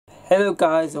Hello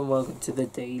guys and welcome to the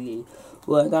Daily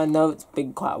Word. I know it's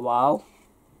been quite a while,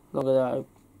 longer than I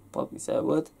probably said it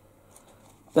would,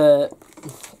 but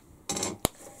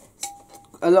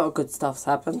a lot of good stuff's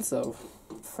happened, so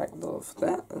thank God for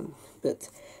that. But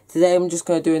today I'm just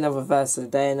going to do another verse of the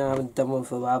day, and I haven't done one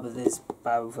for a while, but this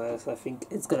Bible verse I think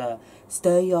it's going to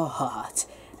stir your heart,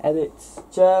 and it's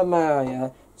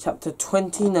Jeremiah chapter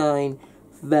 29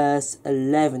 verse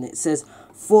 11. It says,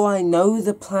 "For I know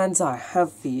the plans I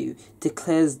have for you,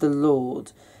 declares the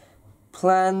Lord,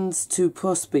 plans to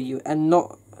prosper you and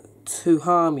not to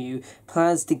harm you,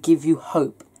 plans to give you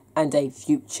hope and a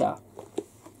future."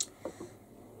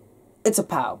 It's a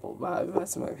powerful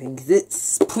verse, in my opinion, because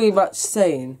it's pretty much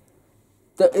saying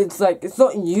that it's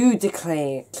not you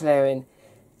declaring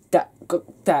that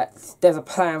there's a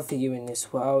plan for you in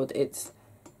this world. It's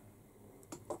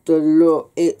the Lord.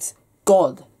 It's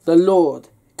God, the Lord,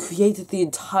 created the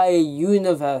entire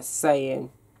universe,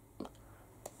 saying,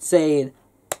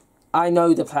 I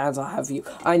know the plans I have for you.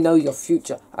 I know your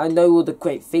future. I know all the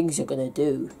great things you're going to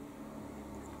do.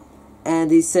 And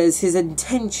he says his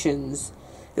intentions.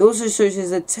 It also shows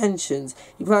his intentions.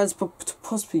 He plans to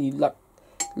prosper you,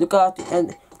 look after you,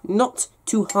 and not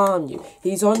to harm you.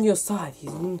 He's on your side.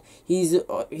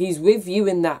 He's with you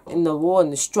in the war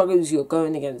and the struggles you're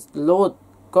going against. The Lord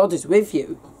God is with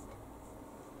you.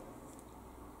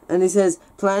 And he says,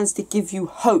 plans to give you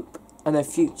hope and a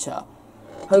future.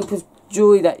 Hope of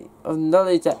joy, of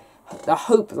knowledge, the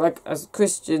hope, like as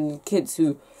Christian kids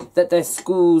that their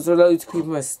schools, or loads of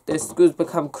people, their schools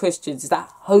become Christians. That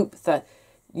hope that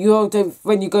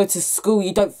when you go to school,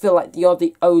 you don't feel like you're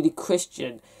the only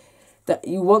Christian. That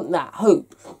you want that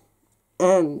hope.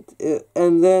 And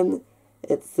then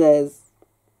it says,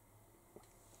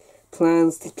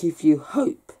 plans to give you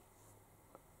hope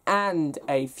and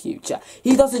a future.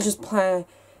 He doesn't just plan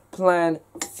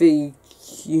for you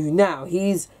now.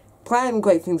 He's planning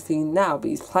great things for you now, but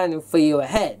he's planning for you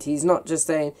ahead. He's not just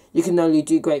saying you can only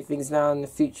do great things now and in the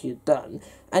future you're done.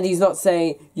 And he's not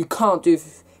saying you can't do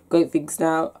great things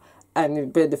now and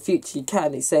in the future you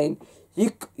can. He's saying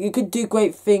you could do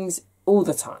great things all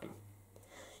the time.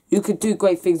 You could do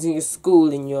great things in your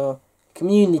school, in your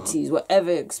communities, whatever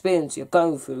experience you're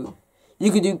going through.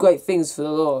 You could do great things for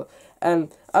the Lord.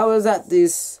 And I was at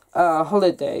this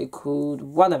holiday called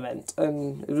One Event,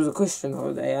 and it was a Christian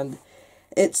holiday, and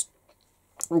it's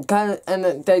and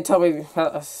they told me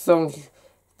about a song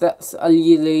that a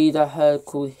leader heard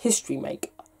called History Maker,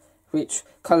 which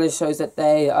kind of shows that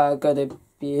they are going to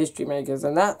be history makers,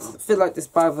 and I feel like this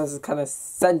Bible verse is kind of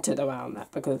centered around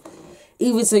that, because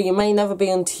even so, you may never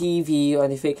be on TV or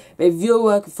anything, but if you're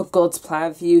working for God's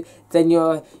plan for you, then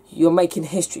you're making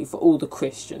history for all the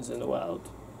Christians in the world,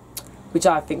 which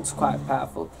I think is quite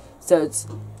powerful. So it's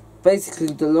basically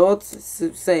the Lord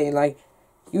saying, like,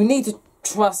 you need to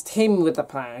trust Him with the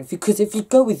plan, because if you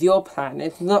go with your plan,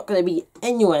 it's not going to be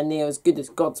anywhere near as good as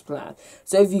God's plan.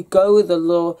 So if you go with the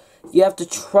Lord, you have to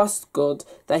trust God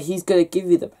that He's going to give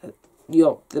you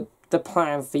the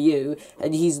plan for you,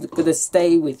 and He's going to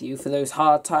stay with you for those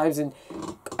hard times, and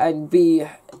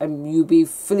you be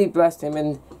fully blessed Him,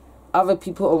 and other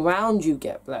people around you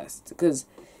get blessed, because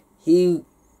it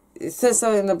says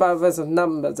something in the Bible verse of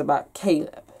Numbers about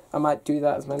Caleb. I might do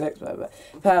that as my next one, but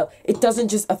how it doesn't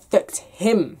just affect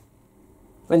him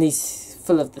when he's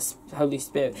full of the Holy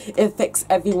Spirit. It affects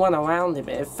everyone around him.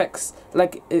 It affects,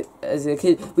 as a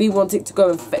kid, we want it to go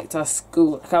and affect our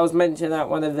school. Like I was mentioning at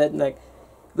one event,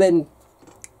 when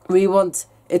we want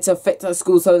it to affect our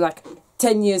school, so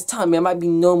 10 years time, it might be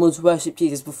normal to worship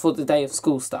Jesus before the day of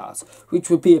school starts, which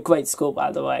would be a great school,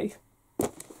 by the way.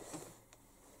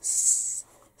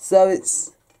 So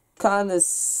it's kind of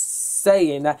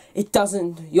saying that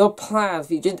your plan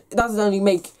for you, it doesn't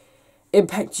only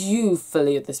impact you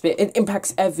fully with the Spirit, it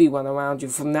impacts everyone around you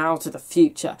from now to the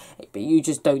future, but you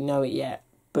just don't know it yet,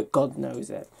 but God knows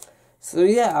it. So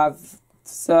yeah, I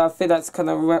feel that's kind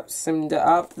of summed it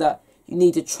up, that you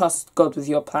need to trust God with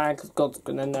your plan, because God's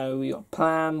going to know your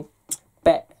plan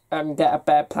and get a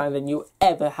better plan than you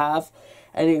ever have.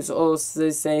 And it's also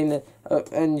saying that,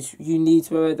 and you need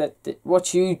to remember that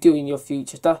what you do in your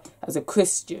future, as a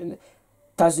Christian,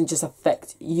 doesn't just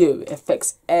affect you, it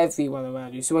affects everyone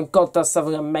around you. So when God does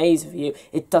something amazing for you,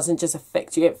 it doesn't just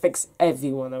affect you, it affects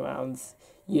everyone around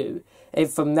you. And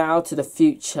from now to the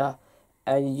future,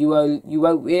 and you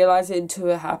won't realise it until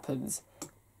it happens,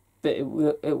 but it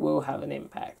will have an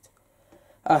impact.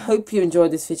 I hope you enjoyed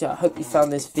this video. I hope you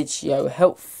found this video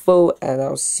helpful, and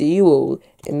I'll see you all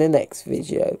in the next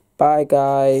video. Bye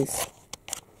guys.